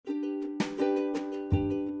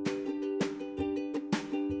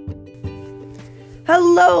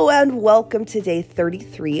Hello and welcome to day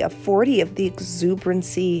 33 of 40 of the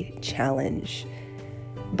Exuberancy Challenge.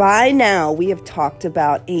 By now, we have talked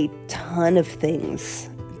about a ton of things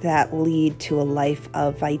that lead to a life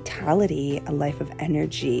of vitality, a life of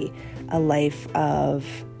energy, a life of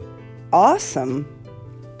awesome.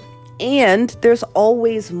 And there's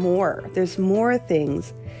always more. There's more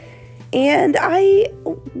things. And I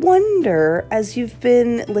wonder, as you've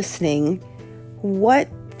been listening, what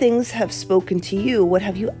things have spoken to you? What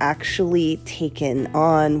have you actually taken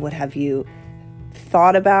on? What have you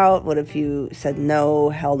thought about? What have you said, no,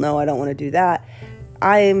 hell no, I don't want to do that?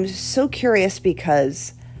 I'm so curious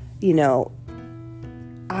because,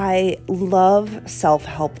 I love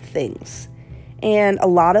self-help things. And a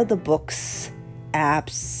lot of the books,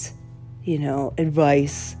 apps,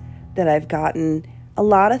 advice that I've gotten, a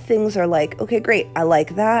lot of things are like, okay, great, I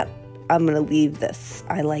like that, I'm going to leave this.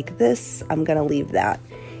 I like this, I'm going to leave that.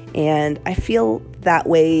 And I feel that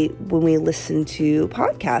way when we listen to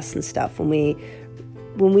podcasts and stuff. When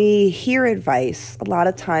we hear advice, a lot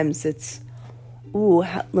of times it's,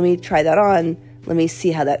 let me try that on. Let me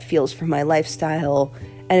see how that feels for my lifestyle.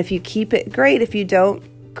 And if you keep it, great. If you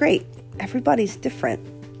don't, great. Everybody's different.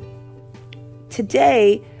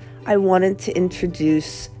 Today, I wanted to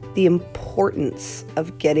introduce the importance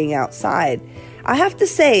of getting outside. I have to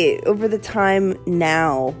say, over the time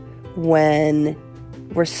now when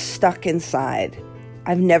we're stuck inside,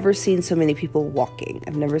 I've never seen so many people walking.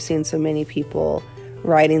 I've never seen so many people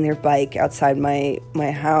riding their bike outside my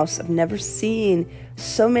house. I've never seen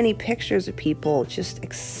so many pictures of people just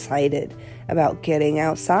excited about getting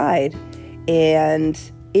outside. And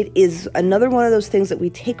it is another one of those things that we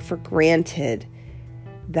take for granted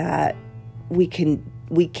that we can.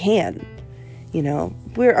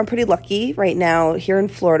 I'm pretty lucky right now here in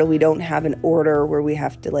Florida. We don't have an order where we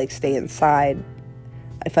have to stay inside.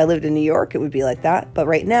 If I lived in New York, it would be like that. But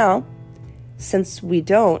right now, since we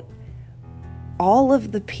don't, all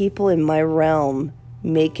of the people in my realm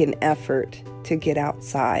make an effort to get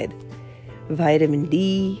outside. Vitamin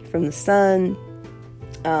D from the sun.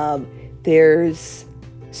 There's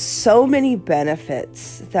so many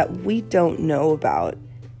benefits that we don't know about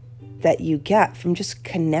that you get from just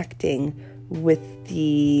connecting with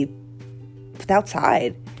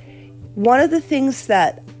outside. One of the things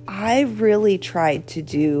that I really tried to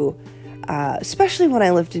do, especially when I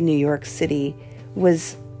lived in New York City,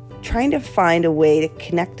 was trying to find a way to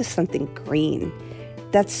connect to something green.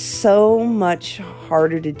 That's so much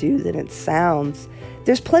harder to do than it sounds.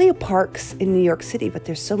 There's plenty of parks in New York City, but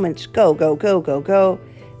there's so much go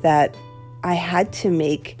that I had to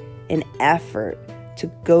make an effort to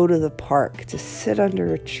go to the park, to sit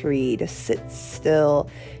under a tree, to sit still,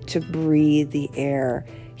 to breathe the air.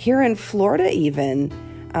 Here in Florida even,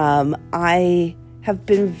 I have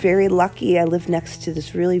been very lucky. I live next to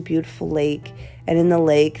this really beautiful lake, and in the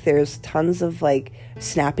lake there's tons of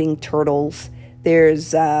snapping turtles.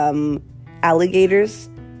 There's alligators,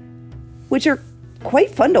 which are quite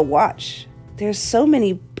fun to watch. There's so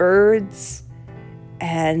many birds,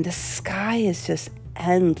 and the sky is just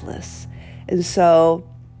endless. And so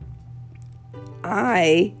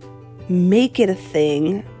I make it a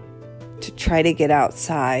thing to try to get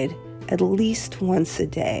outside at least once a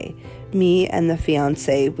day. Me and the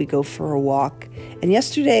fiance, we go for a walk. And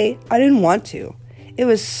yesterday, I didn't want to. It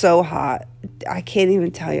was so hot. I can't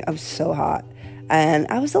even tell you, I'm so hot. And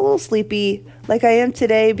I was a little sleepy like I am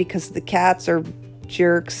today because the cats are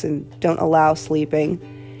jerks and don't allow sleeping.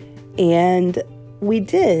 And we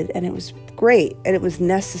did, and it was great, and it was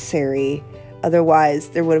necessary. Otherwise,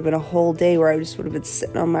 there would have been a whole day where I just would have been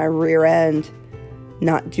sitting on my rear end,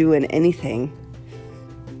 not doing anything.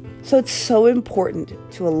 So it's so important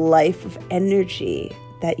to a life of energy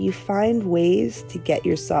that you find ways to get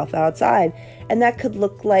yourself outside. And that could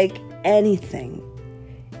look like anything.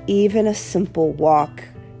 Even a simple walk,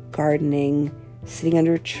 gardening, sitting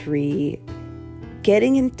under a tree,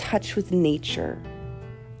 getting in touch with nature.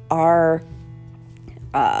 Our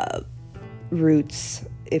roots,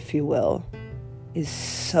 if you will, is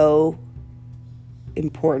so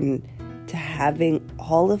important to having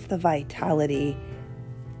all of the vitality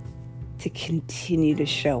to continue to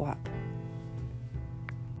show up.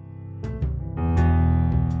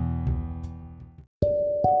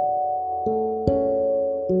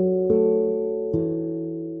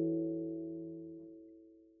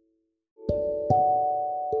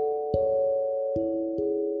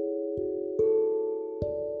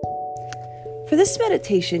 For this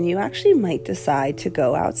meditation, you actually might decide to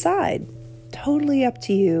go outside. Totally up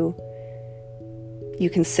to you. You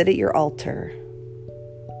can sit at your altar.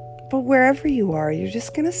 But wherever you are, you're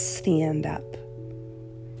just going to stand up.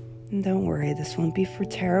 And don't worry, this won't be for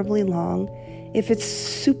terribly long. If it's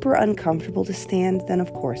super uncomfortable to stand, then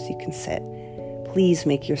of course you can sit. Please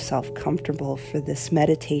make yourself comfortable for this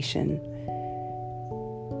meditation.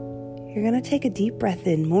 You're going to take a deep breath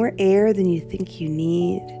in, more air than you think you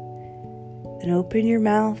need. Then open your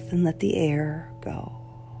mouth and let the air go.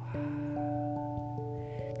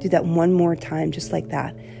 Do that one more time, just like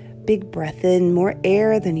that. Big breath in, more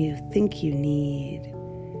air than you think you need.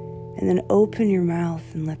 And then open your mouth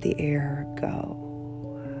and let the air go.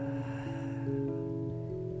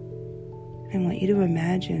 I want you to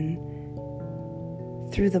imagine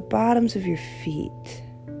through the bottoms of your feet,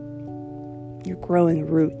 you're growing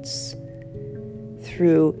roots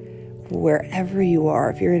through wherever you are.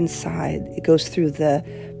 If you're inside, it goes through the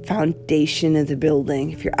foundation of the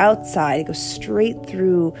building. If you're outside, it goes straight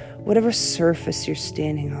through whatever surface you're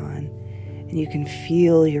standing on. And you can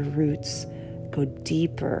feel your roots go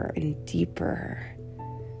deeper and deeper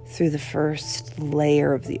through the first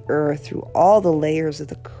layer of the earth, through all the layers of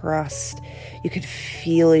the crust. You could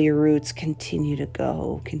feel your roots continue to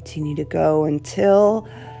go until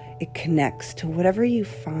it connects to whatever you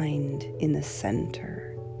find in the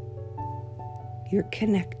center. You're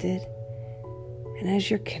connected. And as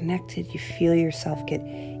you're connected, you feel yourself get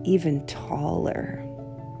even taller.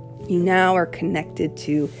 You now are connected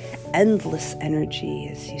to endless energy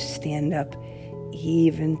as you stand up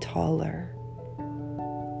even taller.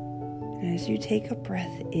 And as you take a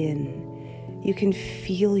breath in, you can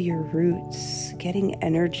feel your roots getting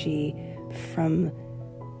energy from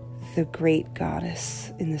the great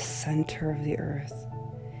goddess in the center of the earth.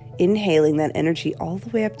 Inhaling that energy all the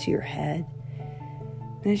way up to your head.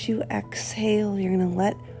 And as you exhale, you're going to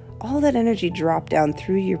let all that energy drop down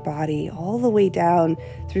through your body, all the way down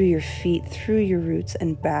through your feet, through your roots,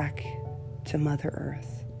 and back to Mother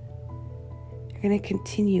Earth. You're going to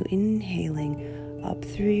continue inhaling up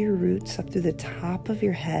through your roots, up through the top of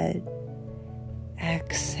your head.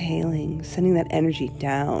 Exhaling, sending that energy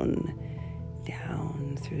down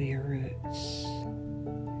through your roots.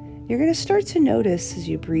 You're going to start to notice as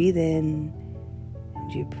you breathe in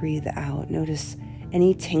and you breathe out. Notice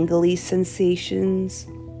any tingly sensations,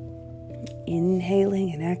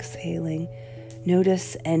 inhaling and exhaling.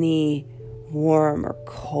 Notice any warm or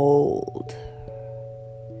cold.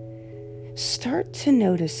 Start to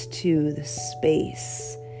notice too the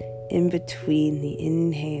space in between the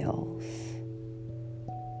inhales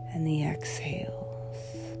and the exhales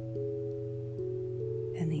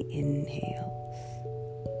and the inhales.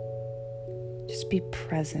 Just be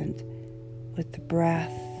present with the breath.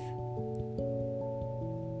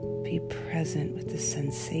 Be present with the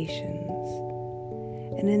sensations.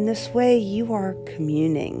 And in this way, you are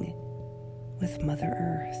communing with Mother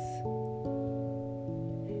Earth.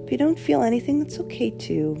 If you don't feel anything, that's okay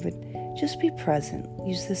too, but just be present.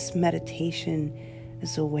 Use this meditation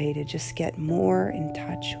as a way to just get more in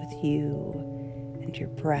touch with you and your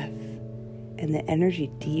breath and the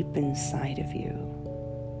energy deep inside of you.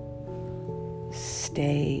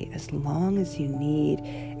 Stay as long as you need,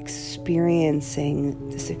 experiencing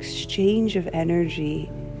this exchange of energy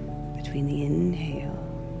between the inhale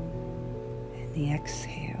and the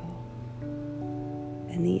exhale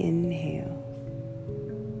and the inhale.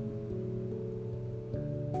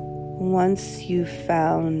 Once you've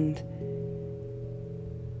found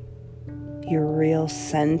your real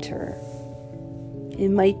center, it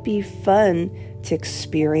might be fun to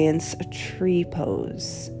experience a tree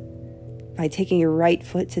pose. By taking your right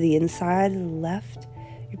foot to the inside of the left,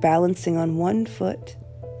 you're balancing on one foot.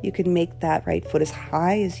 You can make that right foot as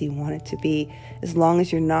high as you want it to be, as long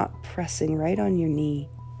as you're not pressing right on your knee.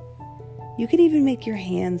 You can even make your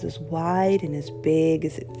hands as wide and as big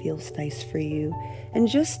as it feels nice for you, and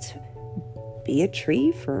just be a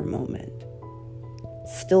tree for a moment.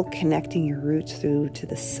 Still connecting your roots through to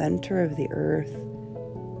the center of the earth.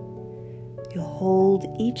 You'll hold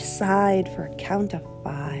each side for a count of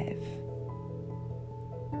 5.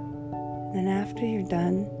 Then after you're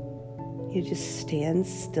done, you just stand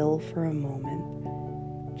still for a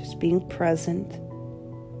moment, just being present,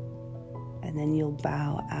 and then you'll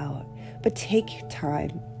bow out. But take your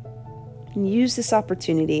time and use this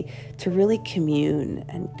opportunity to really commune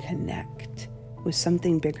and connect with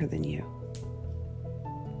something bigger than you.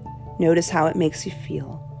 Notice how it makes you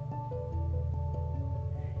feel.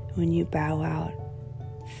 When you bow out,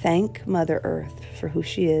 thank Mother Earth for who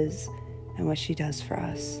she is and what she does for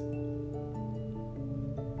us.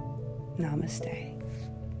 Namaste.